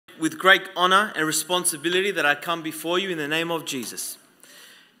with great honor and responsibility that I come before you in the name of Jesus.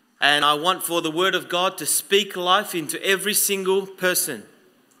 And I want for the word of God to speak life into every single person.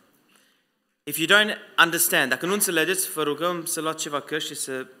 If you don't understand, dacă nu înțelegeți, vă rugăm să luați ceva cărți și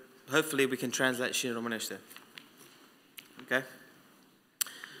să, hopefully we can translate și în românește. Okay?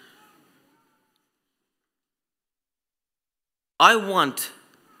 I want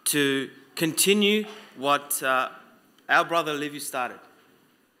to continue what our brother Levi started.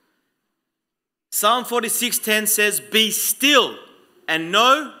 Psalm 46:10 says, "Be still and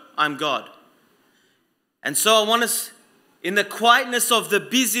know I'm God." And so I want us, in the quietness of the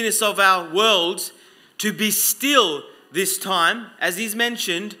busyness of our world, to be still this time, as he's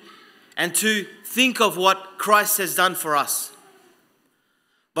mentioned, and to think of what Christ has done for us.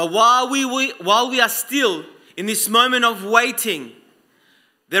 But while we are still in this moment of waiting,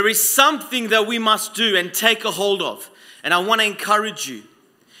 there is something that we must do and take a hold of. And I want to encourage you.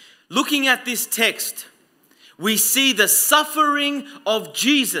 Looking at this text, we see the suffering of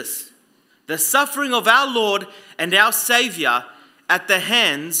Jesus, the suffering of our Lord and our Savior at the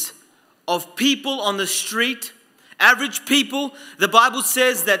hands of people on the street, average people. The Bible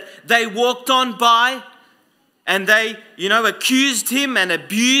says that they walked on by and they, accused him and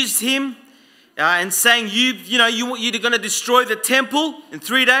abused him. And saying, you're going to destroy the temple in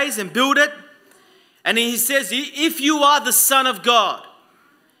 3 days and build it. And he says, if you are the Son of God,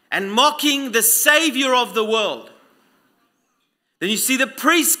 and mocking the Savior of the world. Then you see the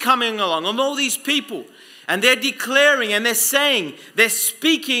priests coming along, and all these people, and they're declaring and they're saying, they're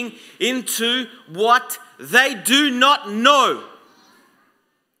speaking into what they do not know.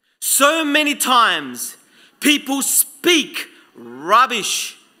 So many times, people speak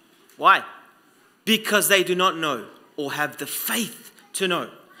rubbish. Why? Because they do not know or have the faith to know.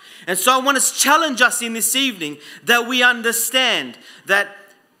 And so I want to challenge us in this evening that we understand that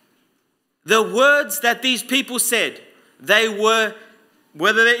the words that these people said, they were,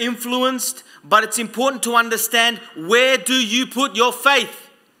 whether they're influenced, but it's important to understand, where do you put your faith?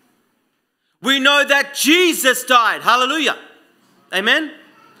 We know that Jesus died. Hallelujah. Amen.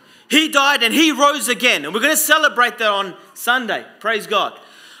 He died and he rose again. And we're going to celebrate that on Sunday. Praise God.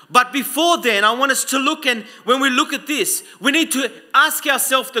 But before then, I want us to look, and when we look at this, we need to ask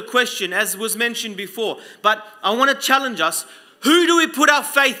ourselves the question, as was mentioned before. But I want to challenge us, who do we put our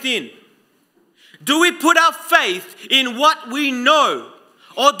faith in? Do we put our faith in what we know?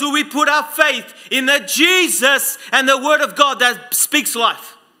 Or do we put our faith in the Jesus and the Word of God that speaks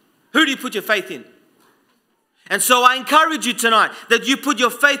life? Who do you put your faith in? And so I encourage you tonight that you put your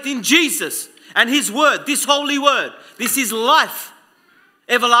faith in Jesus and His Word, this holy Word. This is life.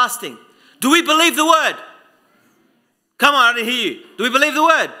 Everlasting. Do we believe the word? Come on, I didn't hear you. Do we believe the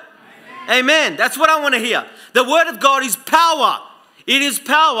word? Amen. Amen. That's what I want to hear. The word of God is power. It is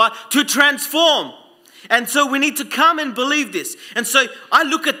power to transform. And so we need to come and believe this. And so I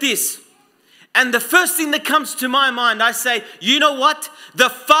look at this, and the first thing that comes to my mind, I say, you know what? The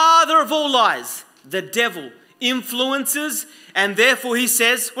father of all lies, the devil, influences, and therefore he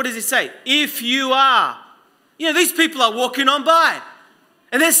says, what does he say? If you are. These people are walking on by.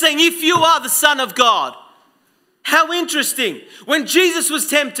 And they're saying, if you are the Son of God. How interesting. When Jesus was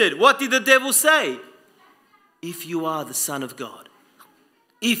tempted, what did the devil say? If you are the Son of God.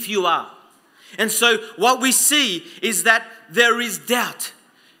 If you are. And so what we see is that there is doubt.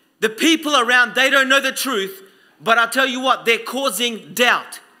 The people around, they don't know the truth. But I'll tell you what, they're causing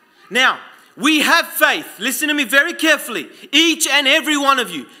doubt. Now, we have faith. Listen to me very carefully. Each and every one of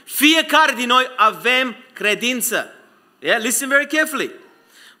you. Fiecare din noi avem credință. Yeah, listen very carefully.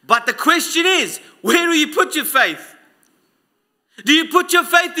 But the question is, where do you put your faith? Do you put your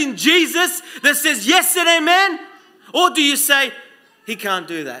faith in Jesus that says yes and amen? Or do you say, he can't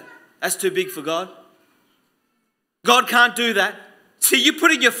do that. That's too big for God. God can't do that. See, you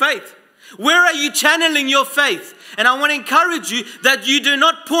put in your faith. Where are you channeling your faith? And I want to encourage you that you do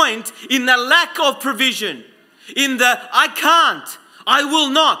not point in the lack of provision, in the I can't, I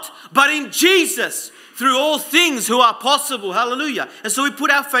will not, but in Jesus. Through all things who are possible. Hallelujah. And so we put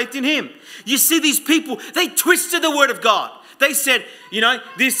our faith in Him. You see these people, they twisted the word of God. They said,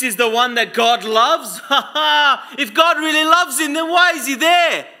 this is the one that God loves. If God really loves him, then why is he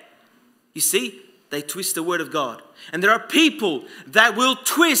there? You see, they twist the word of God. And there are people that will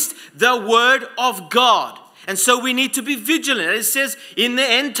twist the word of God. And so we need to be vigilant. It says in the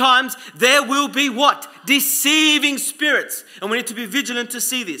end times, there will be what? Deceiving spirits. And we need to be vigilant to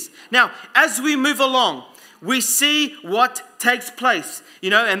see this. Now, as we move along, we see what takes place.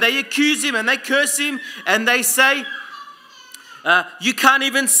 And they accuse him and they curse him and they say, you can't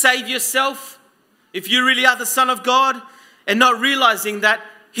even save yourself if you really are the Son of God. And not realizing that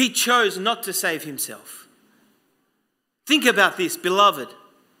he chose not to save himself. Think about this, beloved.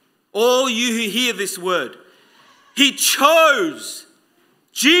 All you who hear this word. He chose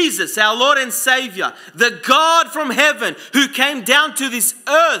Jesus, our Lord and Savior, the God from heaven who came down to this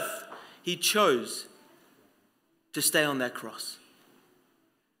earth. He chose to stay on that cross.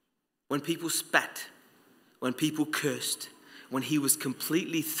 When people spat, when people cursed, when he was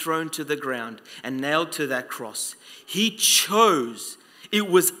completely thrown to the ground and nailed to that cross, he chose. It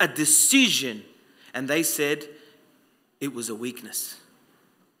was a decision. And they said it was a weakness.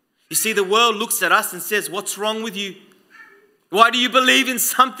 You see, the world looks at us and says, what's wrong with you? Why do you believe in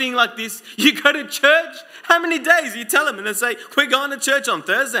something like this? You go to church? How many days? You tell them and they say, we're going to church on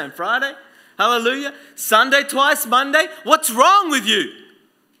Thursday and Friday. Hallelujah. Sunday twice, Monday. What's wrong with you?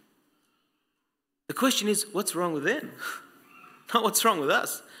 The question is, what's wrong with them? Not what's wrong with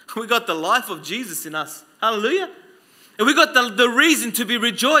us. We got the life of Jesus in us. Hallelujah. And we got the reason to be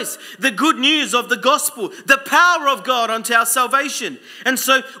rejoiced. The good news of the gospel. The power of God unto our salvation. And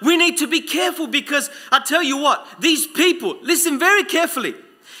so we need to be careful because I tell you what, these people, listen very carefully.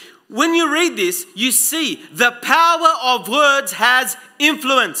 When you read this, you see the power of words has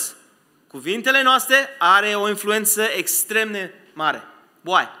influence. Cuvintele noastre are o influență extrem de mare.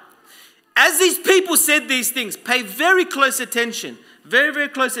 Why? As these people said these things, pay very close attention. Very, very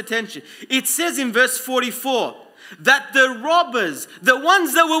close attention. It says in verse 44 that the robbers, the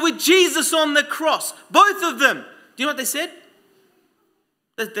ones that were with Jesus on the cross, both of them, do you know what they said?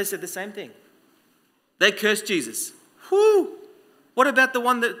 They said the same thing. They cursed Jesus. Whew. What about the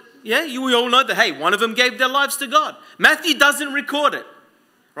one that, we all know that, hey, one of them gave their lives to God. Matthew doesn't record it,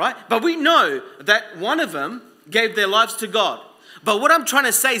 right? But we know that one of them gave their lives to God. But what I'm trying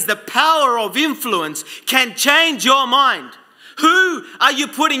to say is the power of influence can change your mind. Who are you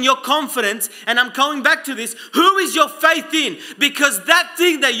putting your confidence? And I'm coming back to this. Who is your faith in? Because that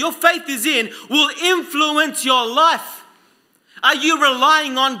thing that your faith is in will influence your life. Are you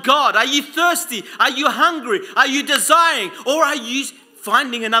relying on God? Are you thirsty? Are you hungry? Are you desiring? Or are you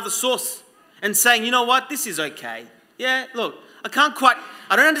finding another source and saying, you know what, this is okay. Yeah, look,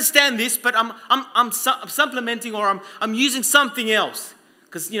 I don't understand this, but I'm supplementing or I'm using something else.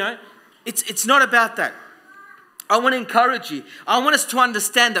 Because, it's not about that. I want to encourage you. I want us to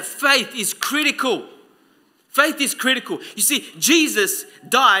understand that faith is critical. Faith is critical. You see, Jesus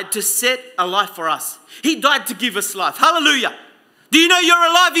died to set a life for us. He died to give us life. Hallelujah. Do you know you're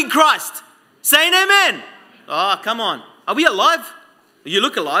alive in Christ? Say an amen. Oh, come on. Are we alive? You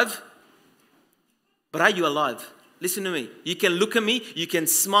look alive. But are you alive? Listen to me. You can look at me, you can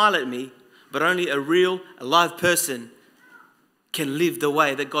smile at me, but only a real, alive person can live the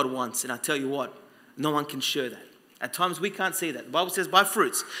way that God wants. And I tell you what, no one can show that. At times we can't see that. The Bible says by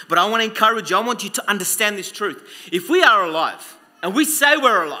fruits. But I want to encourage you. I want you to understand this truth. If we are alive and we say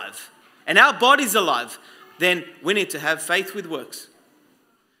we're alive and our body's alive, then we need to have faith with works.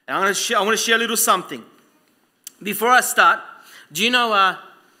 And I want to share a little something. Before I start, do you know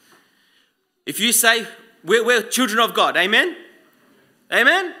if you say we're children of God, amen?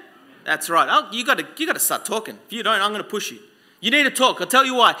 Amen? That's right. You got to start talking. If you don't, I'm going to push you. You need to talk. I'll tell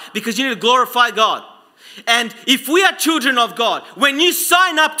you why. Because you need to glorify God. And if we are children of God, when you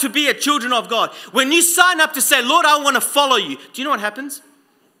sign up to be a children of God, when you sign up to say, Lord, I want to follow you, do you know what happens?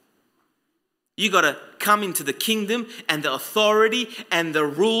 You got to come into the kingdom and the authority and the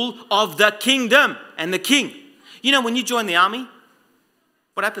rule of the kingdom and the king. You know, when you join the army,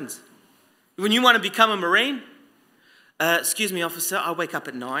 what happens? When you want to become a Marine, excuse me, officer, I wake up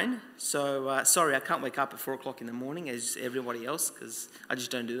at 9. So, sorry, I can't wake up at 4 o'clock in the morning as everybody else because I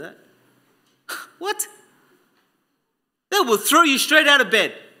just don't do that. What? They will throw you straight out of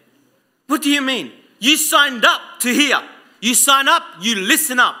bed. What do you mean? You signed up to hear. You sign up, you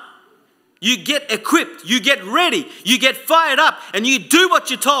listen up. You get equipped, you get ready, you get fired up, and you do what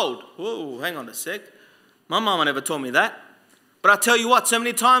you're told. Whoa, hang on a sec. My mama never told me that. But I tell you what, so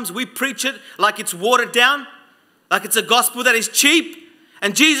many times we preach it like it's watered down, like it's a gospel that is cheap.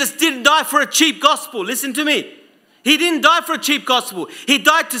 And Jesus didn't die for a cheap gospel. Listen to me. He didn't die for a cheap gospel. He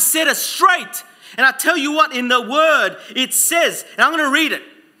died to set us straight. And I tell you what, in the word, it says, and I'm going to read it.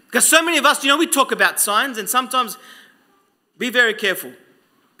 Because so many of us, we talk about signs and sometimes be very careful.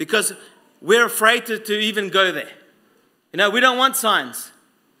 Because we're afraid to even go there. We don't want signs.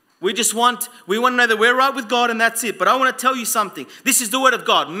 We want to know that we're right with God and that's it. But I want to tell you something. This is the word of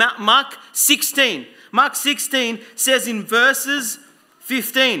God. Mark 16. Mark 16 says in verses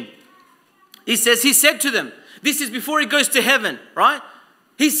 15. He said to them, this is before he goes to heaven, right?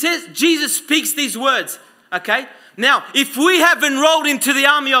 He says, Jesus speaks these words, okay? Now, if we have enrolled into the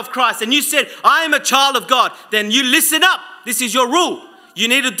army of Christ and you said, I am a child of God, then you listen up. This is your rule. you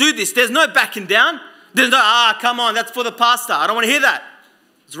need to do this. There's no backing down. There's no, come on, that's for the pastor. I don't want to hear that.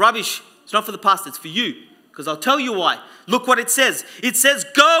 It's rubbish. It's not for the pastor. It's for you. Because I'll tell you why. Look what it says. It says,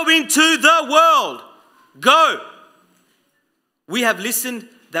 go into the world. Go. We have listened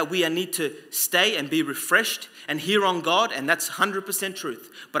that we need to stay and be refreshed and hear on God, and that's 100% truth.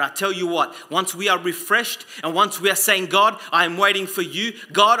 But I tell you what, once we are refreshed and once we are saying, God, I am waiting for you.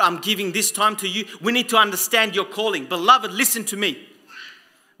 God, I'm giving this time to you. We need to understand your calling. Beloved, listen to me.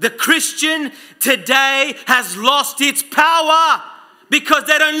 The Christian today has lost its power because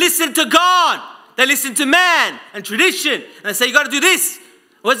they don't listen to God. They listen to man and tradition. And they say, you got to do this.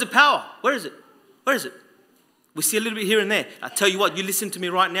 Where's the power? Where is it? Where is it? We see a little bit here and there. I tell you what, you listen to me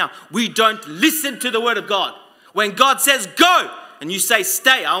right now. We don't listen to the word of God. When God says go, and you say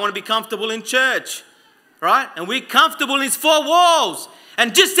stay, I want to be comfortable in church. Right? And we're comfortable in these four walls.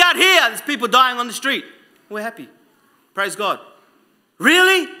 And just out here, there's people dying on the street. We're happy. Praise God.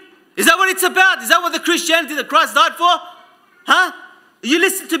 Really? Is that what it's about? Is that what the Christianity that Christ died for? Huh? You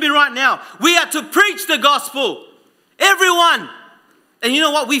listen to me right now. We are to preach the gospel. Everyone. And you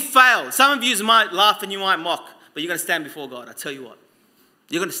know what? We fail. Some of you might laugh and you might mock. But you're going to stand before God. I tell you what.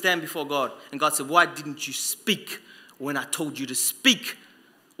 You're going to stand before God. And God said, why didn't you speak when I told you to speak?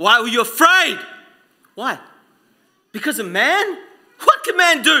 Why were you afraid? Why? Because of man? What can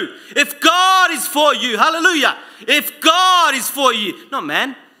man do? If God is for you, hallelujah. If God is for you, not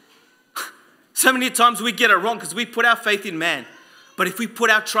man. So many times we get it wrong because we put our faith in man. But if we put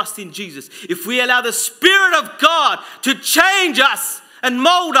our trust in Jesus, if we allow the Spirit of God to change us and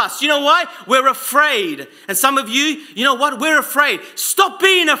mold us, you know why? We're afraid. And some of you, you know what? We're afraid. Stop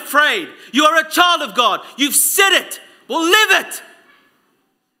being afraid. You are a child of God. You've said it. Well, live it.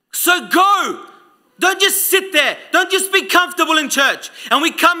 So go. Don't just sit there. Don't just be comfortable in church. And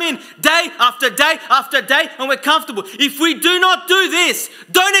we come in day after day after day and we're comfortable. If we do not do this,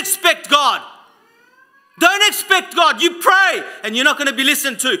 don't expect God. Don't expect God. You pray and you're not going to be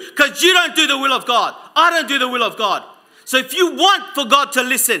listened to because you don't do the will of God. I don't do the will of God. So if you want for God to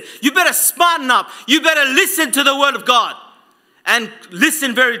listen, you better smarten up. You better listen to the word of God. And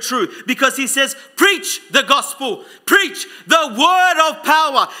listen very true, because he says, preach the gospel, preach the word of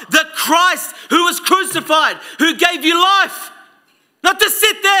power, the Christ who was crucified, who gave you life. Not to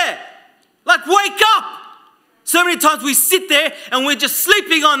sit there, like wake up. So many times we sit there and we're just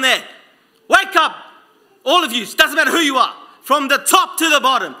sleeping on there. Wake up, all of you, it doesn't matter who you are, from the top to the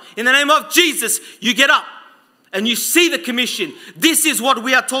bottom. In the name of Jesus, you get up. And you see the commission. This is what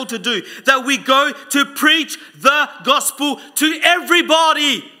we are told to do. That we go to preach the gospel to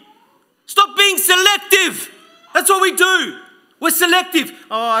everybody. Stop being selective. That's what we do. We're selective.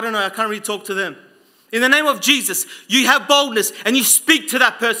 Oh, I don't know. I can't really talk to them. In the name of Jesus, you have boldness and you speak to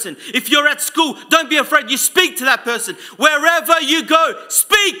that person. If you're at school, don't be afraid. You speak to that person. Wherever you go,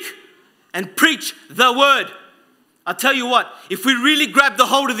 speak and preach the word. I tell you what, if we really grab the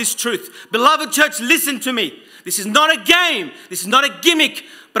hold of this truth, beloved church, listen to me. This is not a game. This is not a gimmick.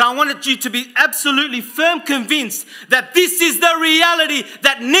 But I wanted you to be absolutely firm convinced that this is the reality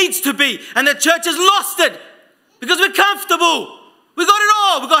that needs to be. And the church has lost it because we're comfortable. We got it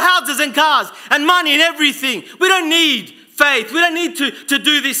all. We got houses and cars and money and everything. We don't need faith. We don't need to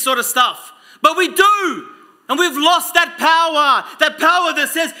do this sort of stuff. But we do. And we've lost that power that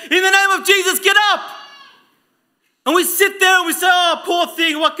says, in the name of Jesus, get up. And we sit there and we say, oh, poor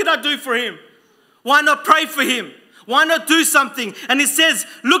thing, what can I do for him? Why not pray for him? Why not do something? And it says,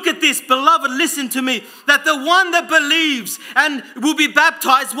 look at this, beloved, listen to me, that the one that believes and will be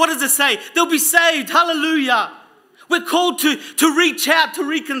baptized, what does it say? They'll be saved. Hallelujah. We're called to reach out, to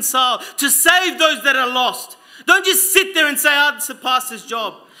reconcile, to save those that are lost. Don't just sit there and say, oh, it's the pastor's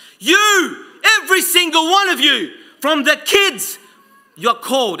job. You, every single one of you, from the kids, you're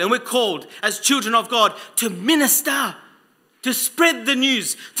called, and we're called as children of God to minister, to spread the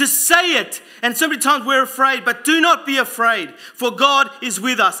news, to say it. And so many times we're afraid, but do not be afraid, for God is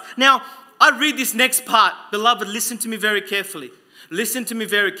with us. Now, I read this next part. Beloved, listen to me very carefully. Listen to me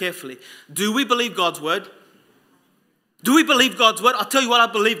very carefully. Do we believe God's word? Do we believe God's word? I'll tell you what,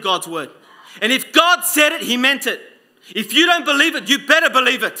 I believe God's word. And if God said it, he meant it. If you don't believe it, you better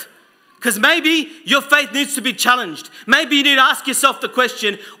believe it. Because maybe your faith needs to be challenged. Maybe you need to ask yourself the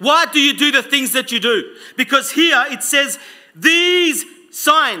question, why do you do the things that you do? Because here it says, these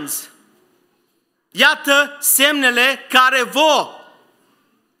signs, iată semnele care vor.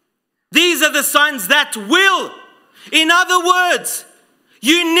 These are the signs that will. In other words,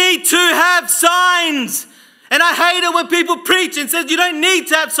 you need to have signs. And I hate it when people preach and says you don't need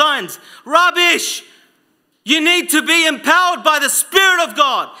to have signs. Rubbish. You need to be empowered by the Spirit of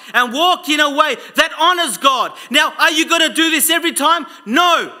God and walk in a way that honors God. Now, are you going to do this every time?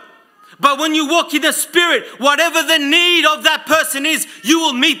 No. But when you walk in the Spirit, whatever the need of that person is, you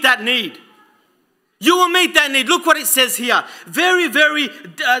will meet that need. You will meet that need. Look what it says here. Very, very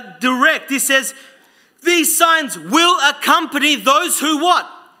direct. It says, these signs will accompany those who what?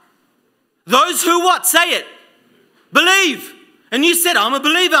 Those who what? Say it. Believe. And you said, I'm a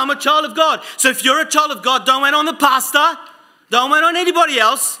believer, I'm a child of God. So if you're a child of God, don't wait on the pastor. Don't wait on anybody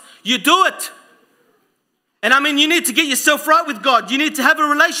else. You do it. And I mean, you need to get yourself right with God. You need to have a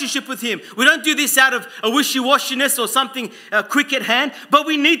relationship with Him. We don't do this out of a wishy-washiness or something quick at hand. But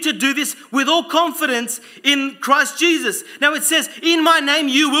we need to do this with all confidence in Christ Jesus. Now it says, in my name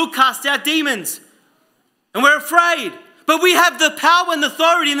you will cast out demons. And we're afraid. But we have the power and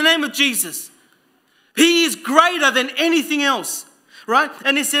authority in the name of Jesus. He is greater than anything else, right?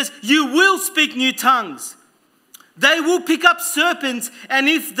 And it says, you will speak new tongues. They will pick up serpents, and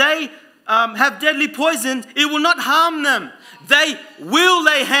if they have deadly poison, it will not harm them. They will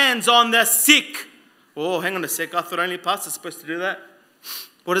lay hands on the sick. Oh, hang on a sec. I thought only pastors are supposed to do that.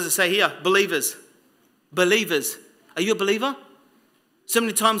 What does it say here? Believers. Believers. Are you a believer? So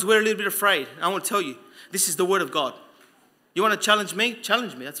many times we're a little bit afraid. I want to tell you, this is the word of God. You want to challenge me?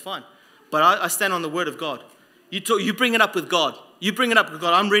 Challenge me. That's fine. But I stand on the word of God. You bring it up with God. You bring it up with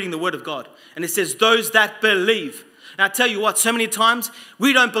God. I'm reading the word of God. And it says, those that believe. And I tell you what, so many times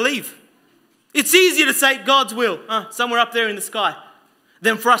we don't believe. It's easier to say God's will, somewhere up there in the sky,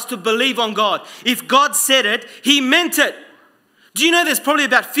 than for us to believe on God. If God said it, He meant it. Do you know there's probably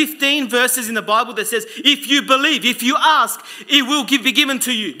about 15 verses in the Bible that says, if you believe, if you ask, it will be given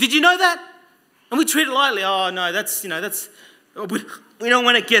to you. Did you know that? And we treat it lightly. Oh, no, we don't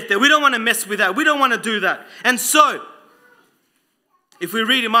want to get there. We don't want to mess with that. We don't want to do that. And so, if we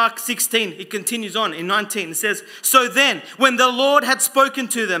read in Mark 16, it continues on in 19. It says, so then, when the Lord had spoken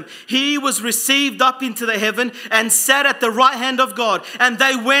to them, He was received up into the heaven and sat at the right hand of God. And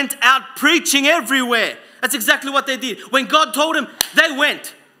they went out preaching everywhere. That's exactly what they did. When God told them, they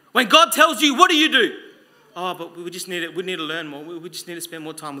went. When God tells you, what do? Oh, but we need to learn more. We just need to spend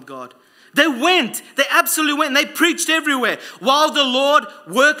more time with God. They went. They absolutely went. They preached everywhere while the Lord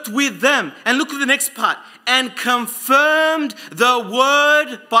worked with them. And look at the next part. And confirmed the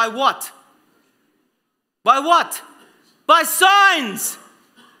word by what? By what? By signs.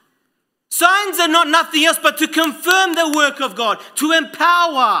 Signs are not nothing else but to confirm the work of God, to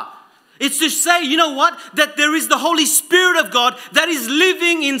empower. It's to say, you know what? That there is the Holy Spirit of God that is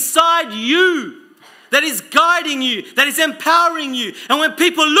living inside you. That is guiding you, that is empowering you. And when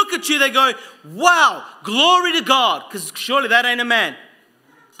people look at you, they go, wow, glory to God. Because surely that ain't a man.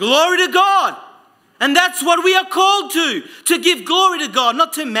 Glory to God. And that's what we are called to give glory to God,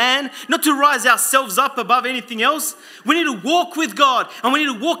 not to man, not to rise ourselves up above anything else. We need to walk with God and we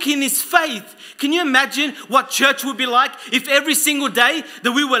need to walk in His faith. Can you imagine what church would be like if every single day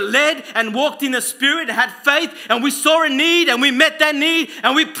that we were led and walked in the Spirit and had faith and we saw a need and we met that need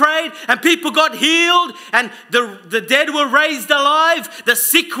and we prayed and people got healed and the dead were raised alive, the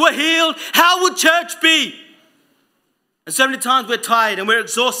sick were healed? How would church be? And so many times we're tired and we're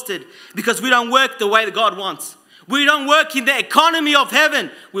exhausted because we don't work the way that God wants. We don't work in the economy of heaven.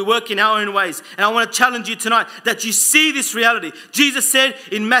 We work in our own ways. And I want to challenge you tonight that you see this reality. Jesus said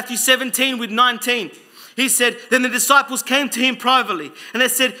in Matthew 17 with 19, He said, then the disciples came to Him privately and they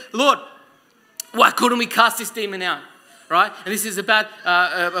said, Lord, why couldn't we cast this demon out? Right? And this is about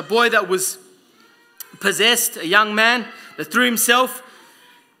a boy that was possessed, a young man that threw himself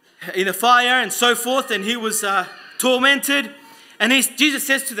in the fire and so forth, and he was tormented. And Jesus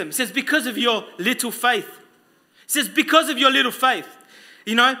says to them, He says, because of your little faith. He says, because of your little faith.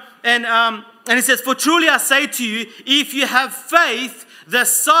 You know, and He says, for truly I say to you, if you have faith the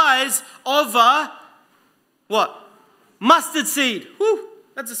size of a, what? Mustard seed. Whew,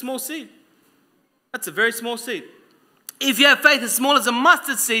 that's a small seed. That's a very small seed. If you have faith as small as a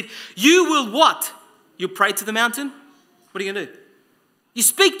mustard seed, you will what? You pray to the mountain? What are you going to do? You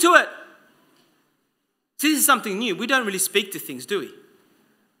speak to it. See, this is something new. We don't really speak to things, do we?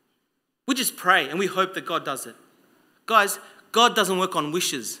 We just pray and we hope that God does it. Guys, God doesn't work on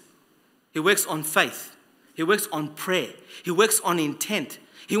wishes. He works on faith. He works on prayer. He works on intent.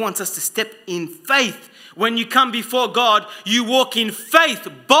 He wants us to step in faith. When you come before God, you walk in faith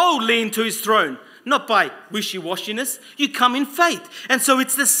boldly into His throne. Not by wishy-washiness. You come in faith. And so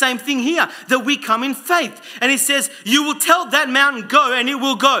it's the same thing here, that we come in faith. And He says, you will tell that mountain, go, and it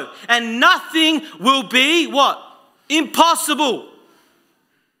will go. And nothing will be, what? Impossible.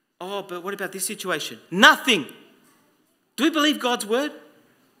 Oh, but what about this situation? Nothing. Do we believe God's word?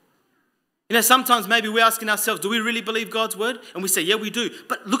 You know, sometimes maybe we're asking ourselves, do we really believe God's word? And we say, yeah, we do.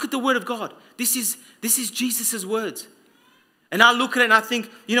 But look at the word of God. This is Jesus' words. And I look at it and I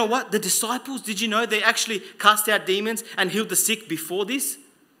think, you know what? The disciples, did you know they actually cast out demons and healed the sick before this?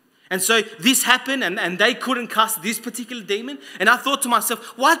 And so this happened and they couldn't cast this particular demon. And I thought to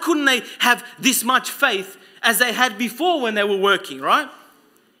myself, why couldn't they have this much faith as they had before when they were working, right?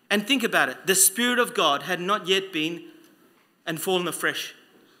 And think about it. The Spirit of God had not yet been and fallen afresh.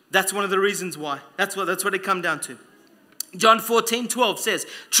 That's one of the reasons why. That's what it come down to. John 14:12 says,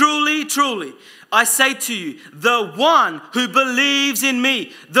 truly, truly, I say to you, the one who believes in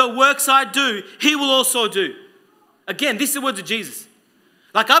me, the works I do, he will also do. Again, this is the words of Jesus.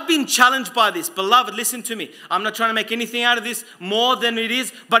 Like, I've been challenged by this. Beloved, listen to me. I'm not trying to make anything out of this more than it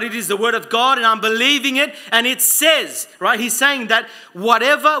is, but it is the word of God and I'm believing it. And it says, right, he's saying that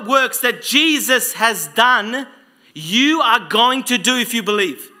whatever works that Jesus has done, you are going to do if you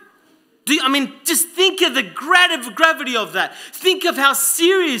believe. Just think of the gravity of that. Think of how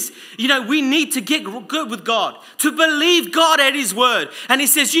serious, we need to get good with God, to believe God at his word. And he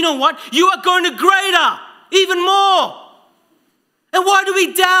says, you know what? You are going to greater, even more. And why do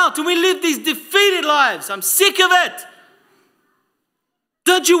we doubt and we live these defeated lives? I'm sick of it.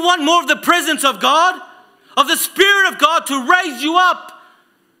 Don't you want more of the presence of God, of the Spirit of God to raise you up,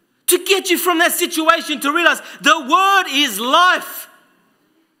 to get you from that situation, to realize the word is life.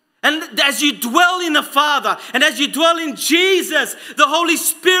 And as you dwell in the Father and as you dwell in Jesus, the Holy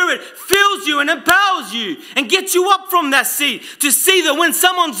Spirit fills you and empowers you and gets you up from that seat to see that when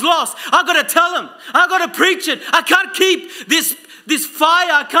someone's lost, I've got to tell them. I've got to preach it. I can't keep this fire.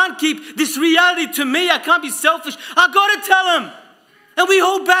 I can't keep this reality to me. I can't be selfish. I've got to tell them. And we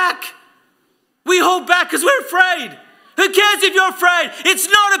hold back. We hold back because we're afraid. Who cares if you're afraid? It's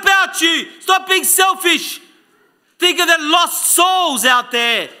not about you. Stop being selfish. Think of the lost souls out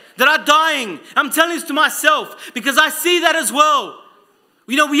there that are dying. I'm telling this to myself because I see that as well.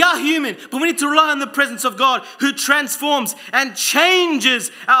 We are human, but we need to rely on the presence of God who transforms and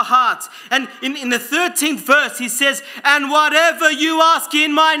changes our hearts. And in the 13th verse, he says, and whatever you ask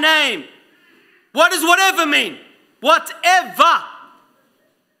in my name. What does whatever mean? Whatever.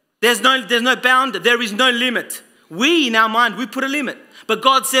 There's no bound. There is no limit. We, in our mind, we put a limit. But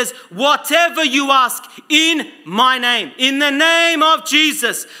God says, whatever you ask in my name, in the name of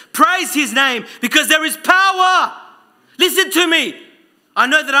Jesus, praise his name because there is power. Listen to me. I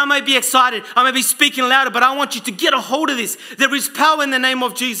know that I may be excited. I may be speaking louder, but I want you to get a hold of this. There is power in the name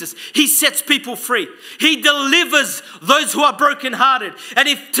of Jesus. He sets people free. He delivers those who are brokenhearted. And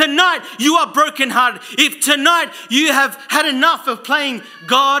if tonight you are brokenhearted, if tonight you have had enough of playing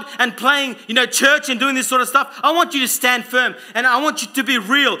God and playing, church and doing this sort of stuff, I want you to stand firm and I want you to be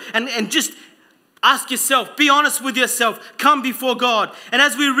real and just ask yourself, be honest with yourself, come before God. And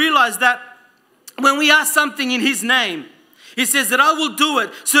as we realize that when we ask something in his name, he says that I will do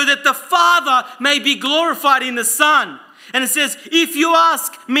it so that the Father may be glorified in the Son. And it says, if you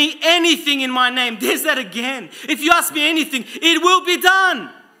ask me anything in my name, there's that again. If you ask me anything, it will be done.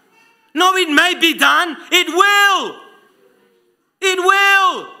 No, it may be done. It will. It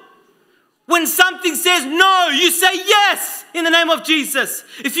will. When something says no, you say yes in the name of Jesus.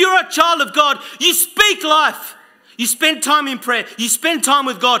 If you're a child of God, you speak life. You spend time in prayer. You spend time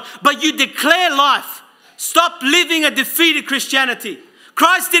with God, but you declare life. Stop living a defeated Christianity.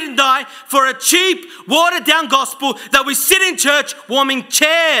 Christ didn't die for a cheap, watered down gospel that we sit in church warming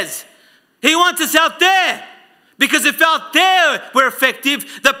chairs. He wants us out there. Because if out there we're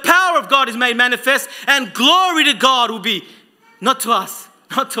effective, the power of God is made manifest and glory to God will be not to us,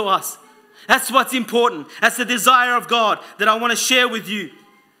 not to us. That's what's important. That's the desire of God that I want to share with you.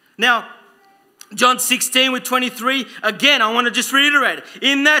 Now, John 16:23, again, I want to just reiterate it.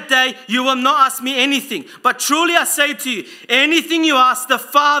 In that day, you will not ask me anything. But truly I say to you, anything you ask the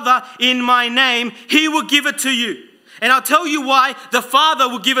Father in my name, he will give it to you. And I'll tell you why the Father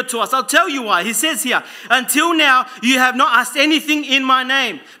will give it to us. I'll tell you why. He says here, until now, you have not asked anything in my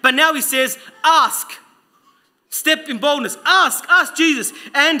name. But now he says, ask. Step in boldness. Ask Jesus,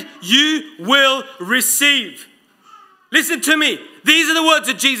 and you will receive. Listen to me. These are the words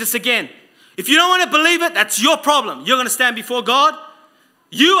of Jesus again. If you don't want to believe it, that's your problem. You're going to stand before God.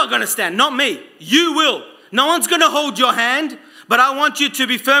 You are going to stand, not me. You will. No one's going to hold your hand, but I want you to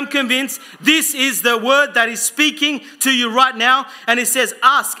be firm convinced this is the word that is speaking to you right now. And it says,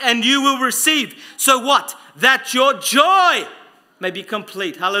 ask and you will receive. So what? That your joy may be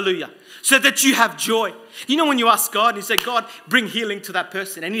complete. Hallelujah. So that you have joy. You know when you ask God and you say, God, bring healing to that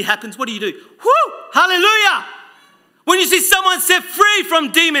person. And it happens, what do? Whoo! Hallelujah! When you see someone set free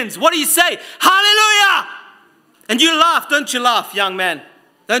from demons, what do you say? Hallelujah! And you laugh, don't you laugh, young man?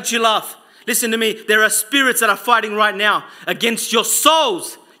 Don't you laugh? Listen to me. There are spirits that are fighting right now against your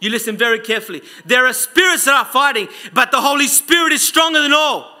souls. You listen very carefully. There are spirits that are fighting, but the Holy Spirit is stronger than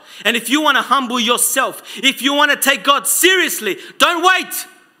all. And if you want to humble yourself, if you want to take God seriously, don't wait.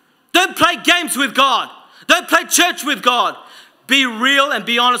 Don't play games with God. Don't play church with God. Be real and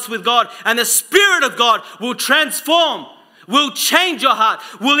be honest with God. And the Spirit of God will transform, will change your heart,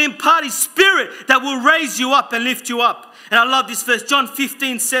 will impart His Spirit that will raise you up and lift you up. And I love this verse, John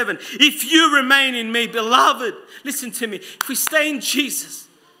 15:7. If you remain in me, beloved, listen to me. If we stay in Jesus,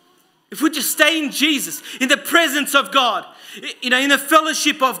 if we just stay in Jesus, in the presence of God, in the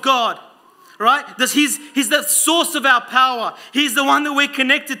fellowship of God, right? He's the source of our power. He's the one that we're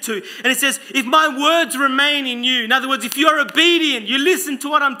connected to. And it says, if my words remain in you, in other words, if you're obedient, you listen to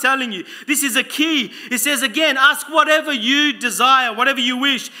what I'm telling you. This is a key. It says again, ask whatever you desire, whatever you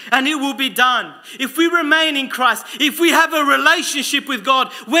wish, and it will be done. If we remain in Christ, if we have a relationship with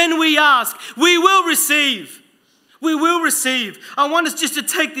God, when we ask, we will receive. We will receive. I want us just to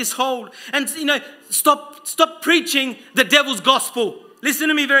take this hold and, stop preaching the devil's gospel. Listen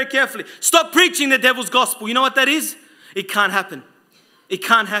to me very carefully. Stop preaching the devil's gospel. You know what that is? It can't happen. It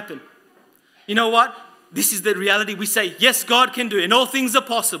can't happen. You know what? This is the reality. We say, yes, God can do it, and all things are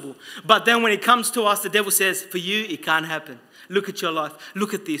possible. But then when it comes to us, the devil says, for you, it can't happen. Look at your life.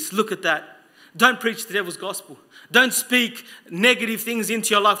 Look at this. Look at that. Don't preach the devil's gospel. Don't speak negative things into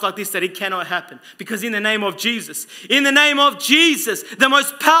your life like this, that it cannot happen. Because in the name of Jesus, the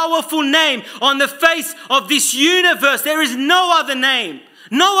most powerful name on the face of this universe, there is no other name.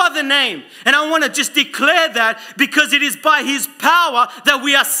 No other name. And I want to just declare that because it is by His power that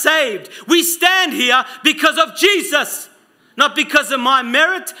we are saved. We stand here because of Jesus. Not because of my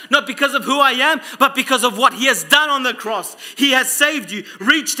merit, not because of who I am, but because of what He has done on the cross. He has saved you,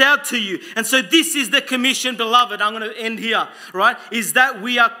 reached out to you. And so this is the commission, beloved. I'm going to end here, right? Is that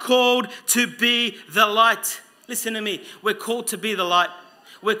we are called to be the light. Listen to me. We're called to be the light.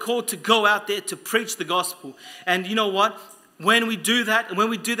 We're called to go out there to preach the gospel. And you know what? When we do that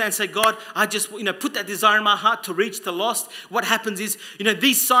and say, God, I just, put that desire in my heart to reach the lost, what happens is,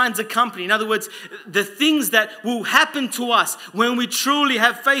 these signs accompany. In other words, the things that will happen to us when we truly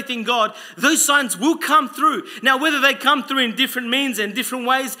have faith in God, those signs will come through. Now, whether they come through in different means and different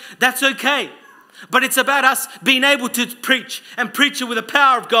ways, that's okay. But it's about us being able to preach and preach it with the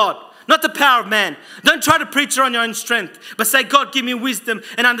power of God. Not the power of man. Don't try to preach it on your own strength, but say, God, give me wisdom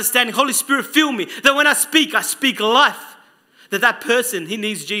and understanding. Holy Spirit, fill me. That when I speak life. That person, he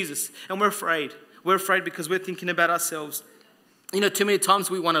needs Jesus. And we're afraid. We're afraid because we're thinking about ourselves. Too many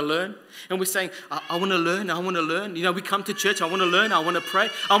times we want to learn. And we're saying, I want to learn. I want to learn. We come to church. I want to learn. I want to pray.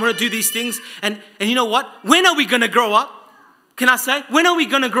 I want to do these things. And you know what? When are we going to grow up? Can I say? When are we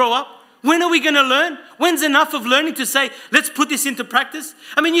going to grow up? When are we going to learn? When's enough of learning to say, let's put this into practice?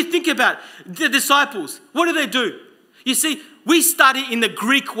 I mean, you think about it. The disciples. What do? You see, we study in the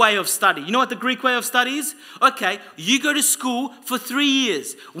Greek way of study. You know what the Greek way of study is? Okay, you go to school for 3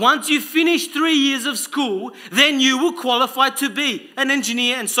 years. Once you finish 3 years of school, then you will qualify to be an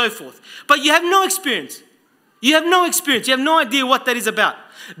engineer and so forth. But you have no experience. You have no experience. You have no idea what that is about.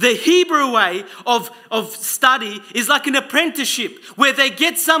 The Hebrew way of study is like an apprenticeship where they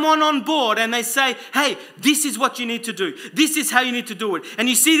get someone on board and they say, hey, this is what you need to do. This is how you need to do it. And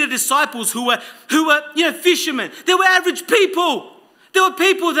you see the disciples who were fishermen. They were average people. There were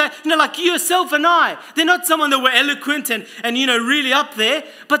people that, like yourself and I. They're not someone that were eloquent and really up there,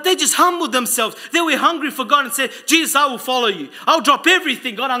 but they just humbled themselves. They were hungry for God and said, Jesus, I will follow you. I'll drop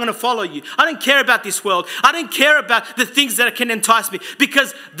everything. God, I'm going to follow you. I don't care about this world. I don't care about the things that can entice me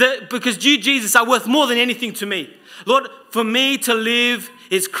because you, Jesus, are worth more than anything to me. Lord, for me to live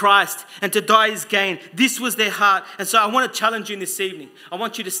is Christ and to die is gain. This was their heart. And so I want to challenge you this evening. I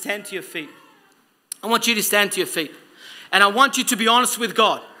want you to stand to your feet. I want you to stand to your feet. And I want you to be honest with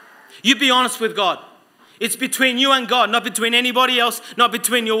God. You be honest with God. It's between you and God, not between anybody else, not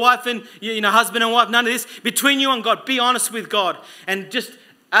between your wife and husband and wife, none of this. Between you and God, be honest with God and just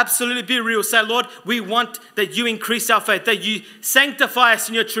absolutely be real. Say, Lord, we want that you increase our faith, that you sanctify us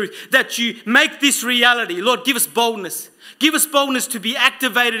in your truth, that you make this reality. Lord, give us boldness. Give us boldness to be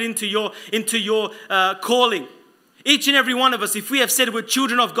activated into your calling. Each and every one of us, if we have said we're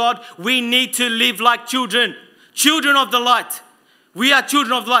children of God, we need to live like children. Children of the light. We are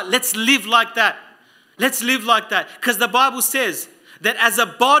children of the light. Let's live like that. Let's live like that. Because the Bible says that as a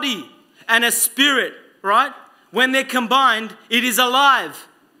body and a spirit, right? When they're combined, it is alive.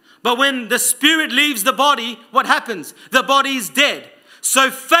 But when the spirit leaves the body, what happens? The body is dead.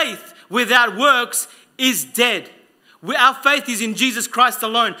 So faith without works is dead. Our faith is in Jesus Christ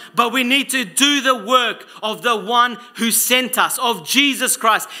alone, but we need to do the work of the one who sent us, of Jesus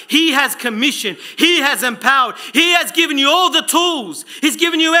Christ. He has commissioned. He has empowered. He has given you all the tools. He's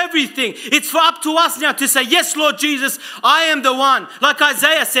given you everything. It's up to us now to say, yes, Lord Jesus, I am the one. Like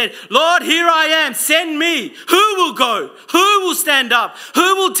Isaiah said, Lord, here I am. Send me. Who will go? Who will stand up?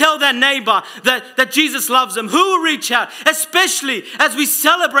 Who will tell their neighbor that Jesus loves them? Who will reach out? Especially as we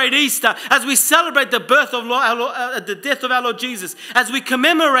celebrate Easter, as we celebrate the birth of the death of our Lord Jesus, as we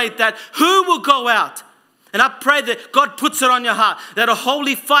commemorate that, who will go out? And I pray that God puts it on your heart, that a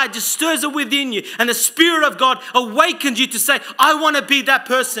holy fire just stirs it within you, and the Spirit of God awakens you to say, I want to be that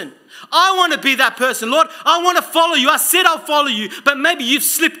person. I want to be that person. Lord, I want to follow you. I said I'll follow you, but maybe you've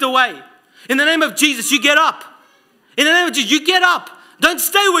slipped away. In the name of Jesus, you get up. In the name of Jesus, you get up. Don't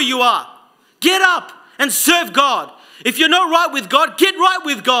stay where you are. Get up and serve God. If you're not right with God, get right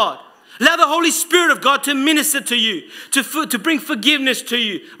with God. Allow the Holy Spirit of God to minister to you, to bring forgiveness to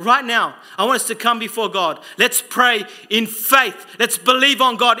you. Right now, I want us to come before God. Let's pray in faith. Let's believe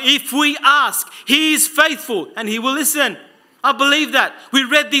on God. If we ask, He is faithful and He will listen. I believe that. We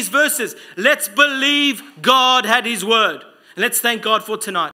read these verses. Let's believe God had His word. And let's thank God for tonight.